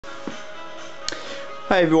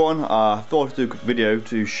Hey everyone, I thought I'd do a quick video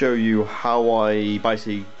to show you how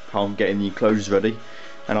I'm getting the enclosures ready,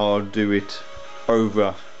 and I'll do it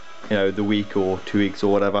over the week or 2 weeks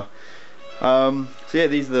or whatever. So yeah,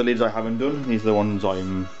 these are the lids I haven't done, these are the ones I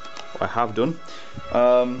have done.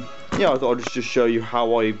 Yeah, I thought I'd just show you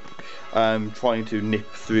how I'm trying to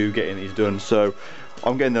nip through getting these done. So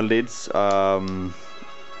I'm getting the lids, some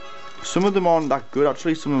of them aren't that good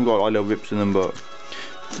actually, some of them got little rips in them, but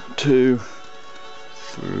 2,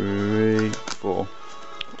 3, 4.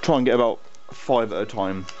 Try and get about 5 at a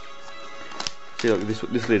time. See, like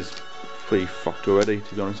this lid's pretty fucked already,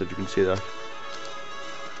 to be honest, if you can see that.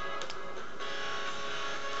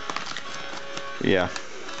 Yeah,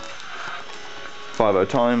 5 at a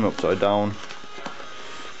time, upside down.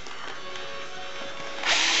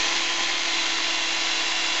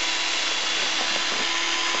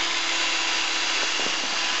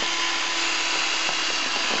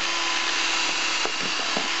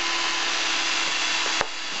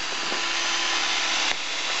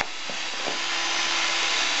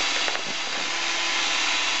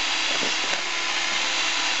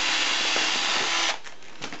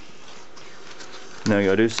 Now you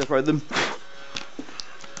gotta do is separate them,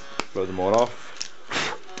 blow them all off,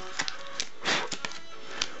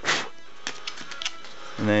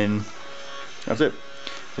 and then that's it.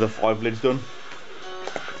 The 5 lids done.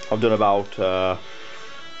 I've done about, I'd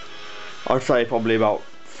say probably about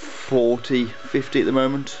 40, 50 at the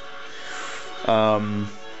moment. I mean,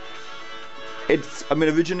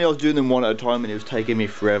 originally I was doing them one at a time and it was taking me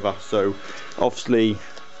forever, so obviously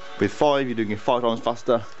with 5 you're doing it 5 times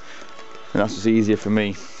faster, and that's just easier for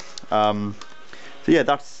me. So yeah,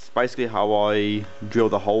 that's basically how I drill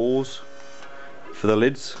the holes for the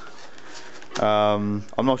lids. I'm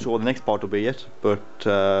not sure what the next part will be yet, but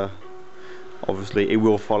obviously it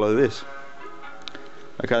will follow this.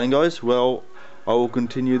 Okay then guys, well, I will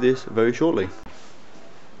continue this very shortly.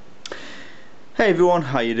 Hey everyone,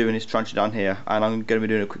 how you doing? It's TarantulaDan here, and I'm going to be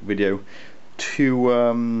doing a quick video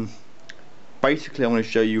to basically, I'm going to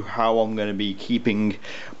show you how I'm going to be keeping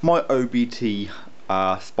my OBT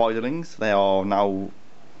spiderlings. They are now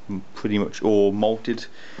pretty much all molted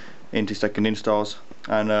into second instars,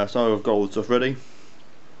 and so I've got all the stuff ready.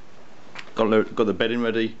 Got the bedding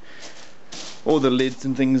ready, all the lids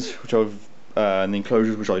and things which and the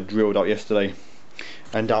enclosures which I drilled out yesterday.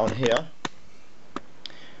 And down here,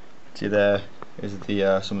 see there is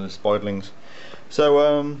the some of the spiderlings.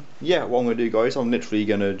 So yeah, what I'm going to do guys, I'm literally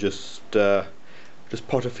going to just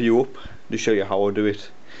pot a few up to show you how I'll do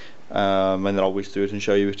it, and then I'll whiz through it and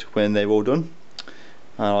show you it when they're all done,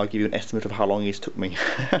 and I'll give you an estimate of how long it's took me.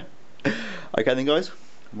 Okay then guys,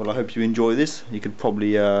 well, I hope you enjoy this. You could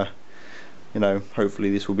probably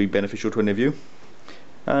hopefully this will be beneficial to any of you,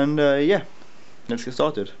 and yeah, let's get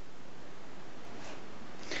started.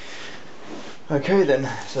 Okay then,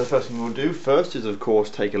 so the first thing we'll do first is of course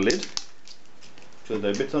take a lid, so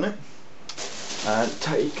there's no bits on it, and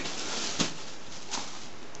take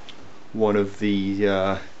one of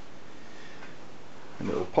the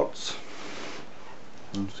little pots.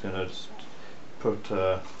 I'm just going to put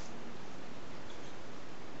a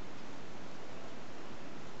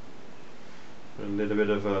little bit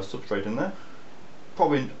of substrate in there.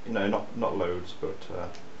 Probably not loads, but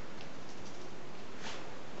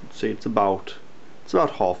see, it's about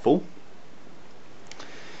half full.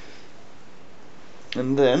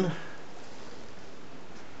 And then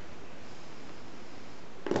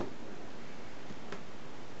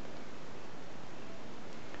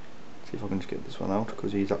see if I can just get this one out,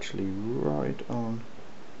 because he's actually right on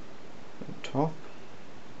the top.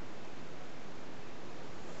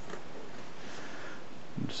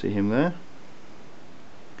 You can see him there,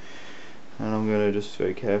 and I'm going to just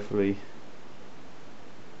very carefully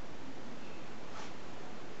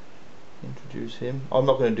introduce him. I'm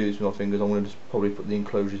not going to do this with my fingers, I'm going to just probably put the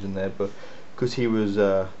enclosures in there, but because he was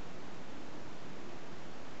right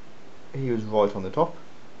on the top.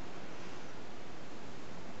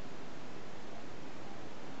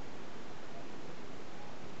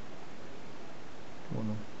 There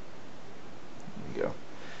we go.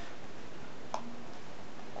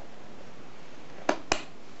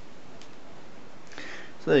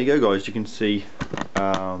 So there you go guys, you can see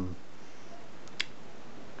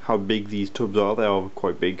how big these tubs are. They are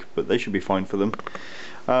quite big, but they should be fine for them.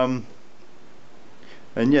 And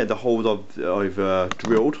yeah, the holes I've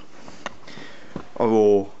drilled are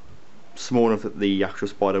all small enough that the actual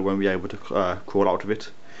spider won't be able to crawl out of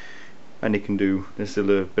it, and there's still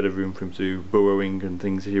a bit of room for him to do burrowing and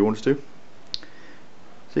things if he wants to.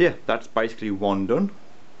 So yeah, that's basically one done.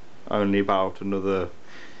 Only about another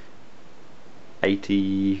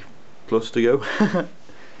 80 plus to go.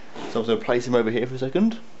 So I'm going to place him over here for a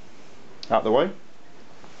second, out the way.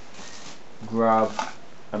 Grab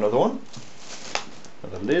another one,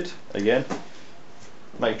 another lid again.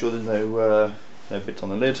 Make sure there's no bits on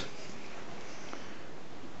the lid.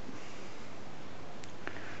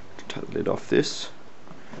 Take the lid off this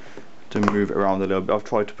to move it around a little bit. I've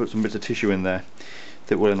tried to put some bits of tissue in there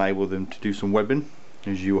that will enable them to do some webbing,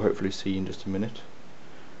 as you will hopefully see in just a minute.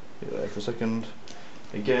 Get there for a second.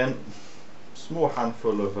 Again, small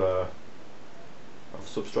handful of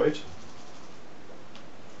substrate.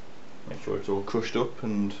 Make sure it's all crushed up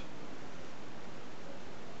and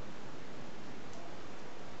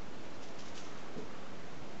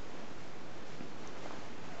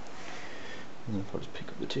then if I just pick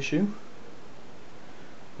up the tissue,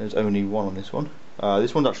 there's only one on this one.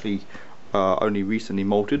 This one's actually only recently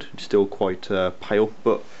molted, it's still quite pale,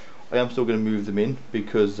 but I am still going to move them in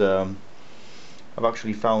because I've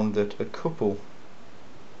actually found that a couple.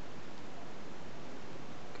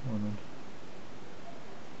 Come on then.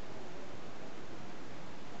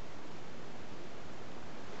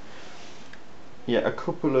 Yeah, a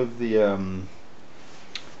couple of the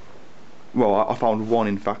well, I found one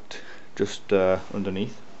in fact just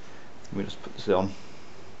underneath. Let me just put this on.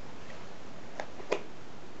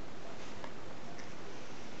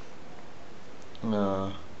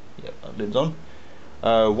 Yeah, that lid's on.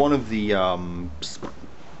 One of the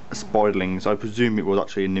spiderlings, I presume it was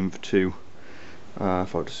actually a nymph too.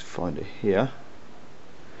 If I just find it here,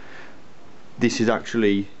 this is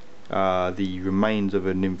actually the remains of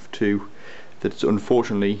a nymph too that's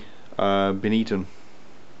unfortunately been eaten.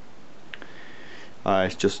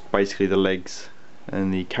 It's just basically the legs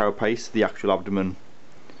and the carapace. The actual abdomen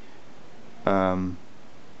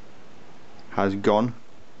has gone.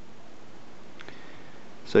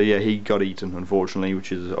 So yeah, he got eaten unfortunately,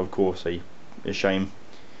 which is of course a shame.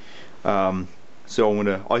 So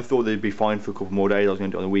I thought they'd be fine for a couple more days. I was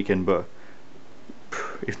going to do it on the weekend, but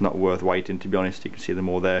it's not worth waiting, to be honest. You can see them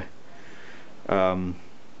all there. A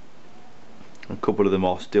couple of them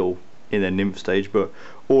are still in their nymph stage, but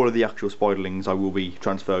all of the actual spiderlings I will be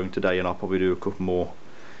transferring today, and I'll probably do a couple more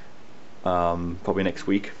probably next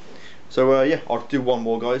week. So yeah, I'll do one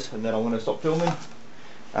more, guys, and then I'm going to stop filming,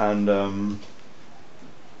 and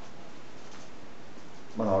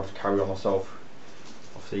well, I'll just carry on myself.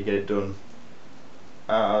 Obviously get it done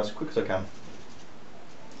as quick as I can.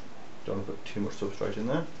 Don't want to put too much substrate in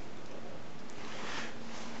there.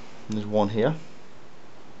 And there's one here.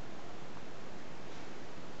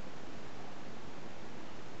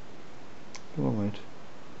 Come on, mate.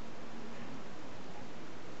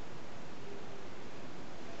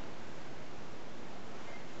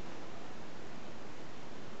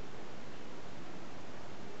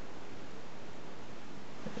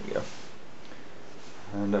 There you go.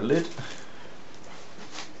 And a lid.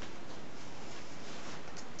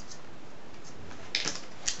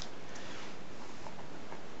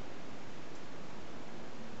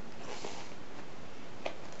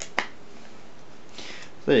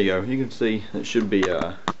 There you go, you can see it should be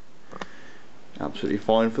absolutely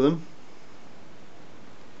fine for them.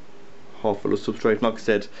 Half full of substrate. Like I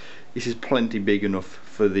said, this is plenty big enough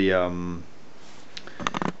for the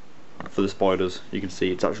spiders. You can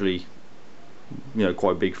see it's actually, you know,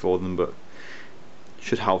 quite big for them, but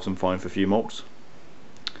should house them fine for a few molts.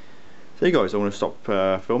 So you guys, I want to stop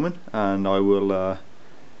filming, and I will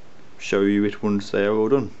show you it once they are all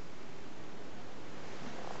done.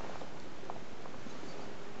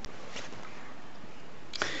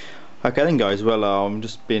 Okay then, guys, well, I've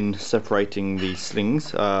just been separating the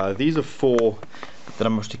slings. These are 4 that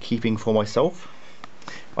I'm actually keeping for myself.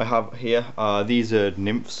 I have here, these are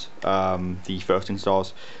nymphs, the first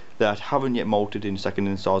instars that haven't yet molted in second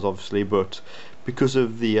instars obviously, but because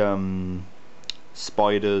of the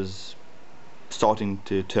spiders starting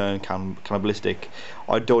to turn cannibalistic,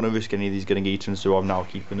 I don't want to risk any of these getting eaten, so I'm now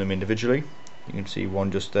keeping them individually. You can see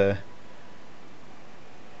one just there.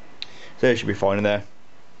 So they should be fine in there.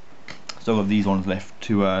 Still got these ones left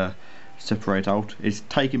to separate out. It's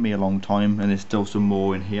taken me a long time, and there's still some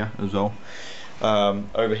more in here as well.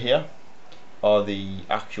 Over here are the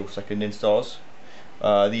actual second instars.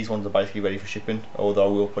 These ones are basically ready for shipping, although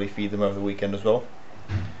I will probably feed them over the weekend as well.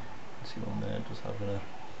 See one there just having a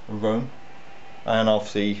roam, and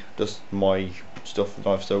obviously just my stuff that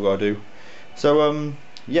I've still got to do. So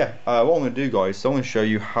yeah, what I'm going to do, guys, so I'm going to show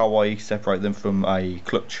you how I separate them from a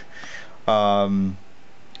clutch.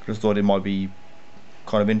 Just thought it might be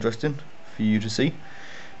kind of interesting for you to see.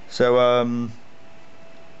 So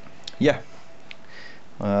yeah,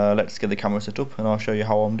 let's get the camera set up and I'll show you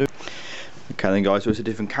how I'm doing. Okay then, guys, so it's a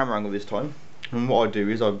different camera angle this time, and what I do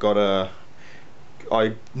is I've got a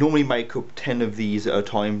I normally make up 10 of these at a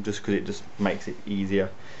time just because it just makes it easier.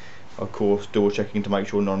 Of course, double checking to make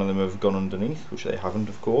sure none of them have gone underneath, which they haven't,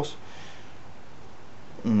 of course.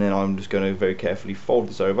 And then I'm just going to very carefully fold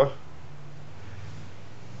this over,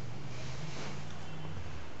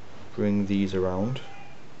 bring these around,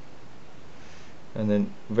 and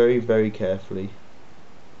then very carefully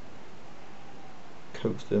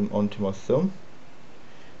coax them onto my thumb,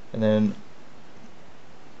 and then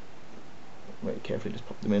very carefully just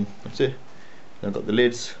pop them in. That's it. And I've got the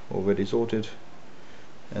lids already sorted,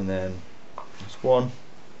 and then this one.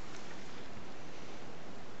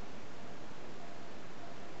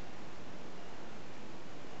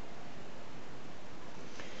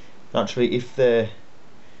 Actually, if they're,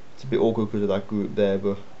 it's a bit awkward because of that group there,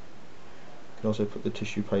 but you can also put the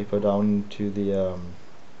tissue paper down into the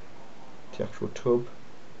actual tub,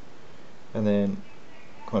 and then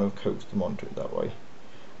kind of coax them onto it that way.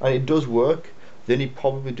 And it does work. The only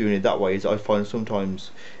problem with doing it that way is I find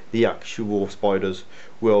sometimes the actual spiders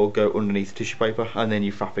will go underneath the tissue paper, and then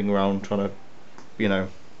you're faffing around trying to, you know,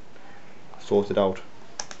 sort it out.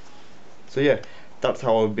 So yeah, that's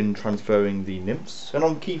how I've been transferring the nymphs, and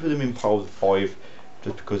I'm keeping them in piles of 5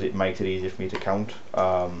 just because it makes it easier for me to count.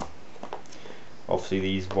 Obviously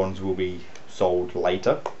these ones will be sold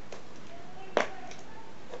later,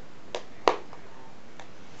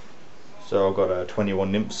 so I've got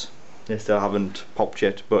 21 nymphs. They still haven't popped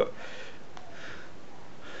yet, but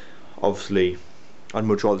obviously I'd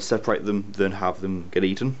much rather separate them than have them get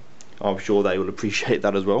eaten. I'm sure they will appreciate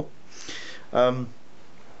that as well.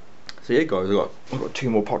 So yeah guys, I've got 2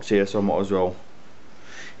 more pots here, so I might as well.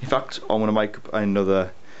 In fact, I'm going to make up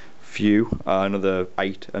another few, another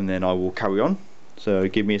 8, and then I will carry on. So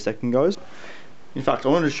give me a second guys. In fact, I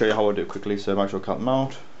want to show you how I do it quickly, so make sure I count them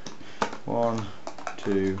out. 1,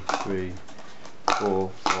 2, 3, 4,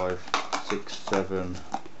 5, 6, 7,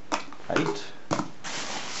 8.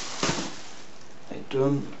 8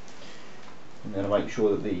 done. And then I make sure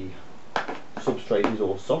that the substrate is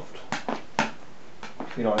all soft.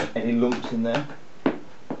 You don't have any lumps in there.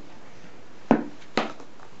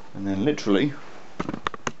 And then literally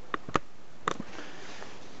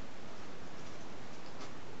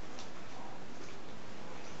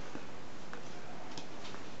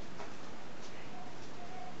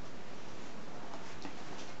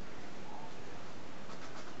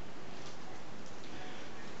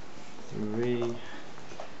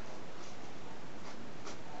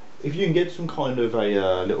if you can get some kind of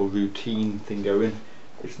a little routine thing going,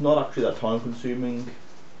 it's not actually that time consuming.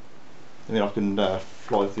 I mean, I can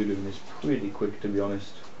fly through doing this pretty quick, to be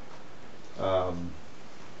honest.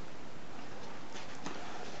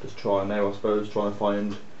 Just try now, I suppose, try and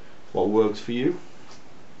find what works for you.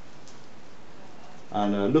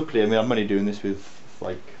 And luckily, I mean, I'm only doing this with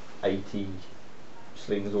like 80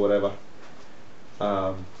 slings or whatever.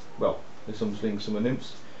 Well, there's some slings, some are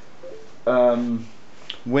nymphs.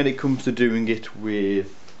 When it comes to doing it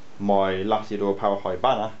with my Latiodora Power High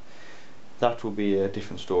banner, that will be a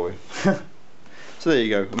different story. So there you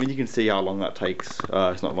go. I mean, you can see how long that takes.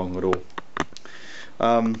 It's not long at all.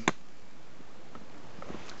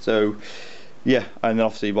 So yeah, and then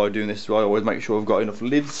obviously by doing this, I always make sure I've got enough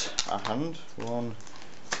lids at hand. 1,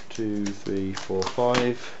 2, 3, 4,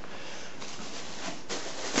 5,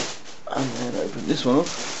 and then open this one up.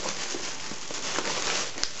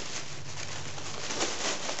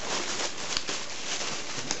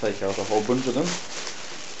 Take out a whole bunch of them.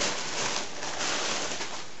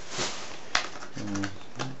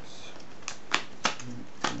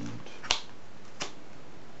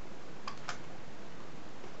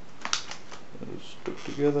 Stuck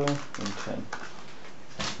together, and 10.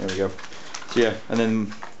 There we go. So yeah, and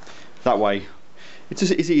then that way it's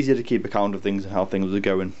easier to keep account of things and how things are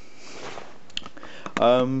going.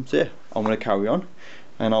 So yeah, I'm going to carry on,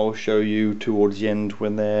 and I'll show you towards the end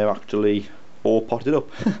when they're actually all potted up.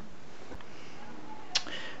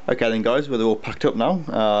 Okay then guys, well, they're all packed up now.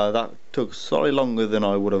 That took slightly longer than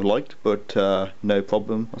I would have liked, but no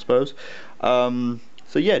problem, I suppose.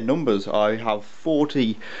 So yeah, numbers. I have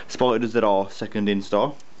 40 spiders that are second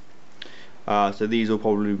instar. So these will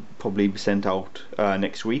probably be sent out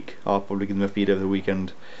next week. I'll probably give them a feed over the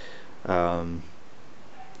weekend. And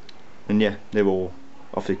yeah, they're all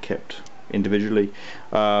obviously kept individually.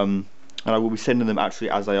 And I will be sending them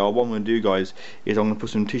actually as they are. What I'm going to do guys is I'm going to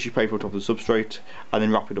put some tissue paper on top of the substrate and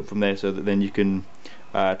then wrap it up from there, so that then you can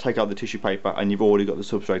take out the tissue paper and you've already got the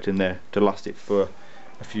substrate in there to last it for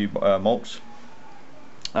a few molts.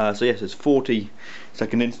 So yes, there's 40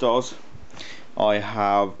 second instars. I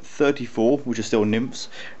have 34 which are still nymphs.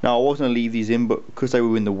 Now I was going to leave these in, but because they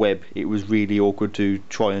were in the web it was really awkward to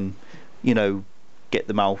try and, you know, get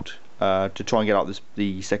them out, to try and get out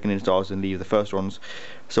the second instars and leave the first ones.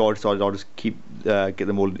 So I decided I'll just get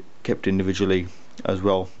them all kept individually as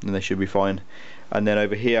well, and they should be fine. And then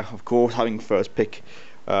over here, of course, having first pick,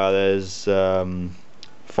 there's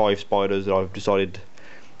 5 spiders that I've decided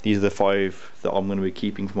these are the 5 that I'm going to be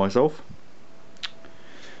keeping for myself.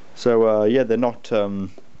 So yeah, they're not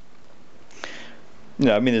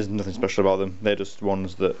I mean, there's nothing special about them. They're just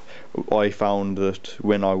ones that I found that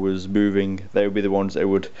when I was moving, they would be the ones that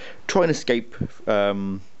would try and escape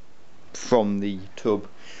from the tub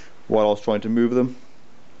while I was trying to move them.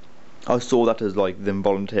 I saw that as like them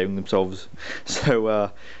volunteering themselves.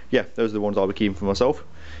 So yeah, those are the ones I'll be keeping for myself.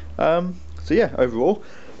 So yeah, overall,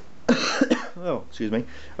 oh, excuse me.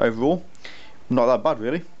 Overall, not that bad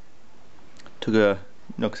really. Took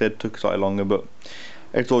like I said, took slightly longer, but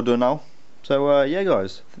it's all done now. So yeah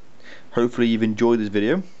guys, hopefully you've enjoyed this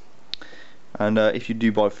video, and if you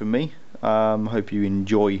do buy from me, I hope you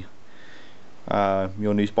enjoy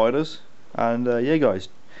your new spiders. And yeah guys,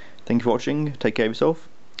 thank you for watching, take care of yourself,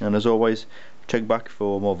 and as always, check back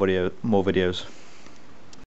for more videos.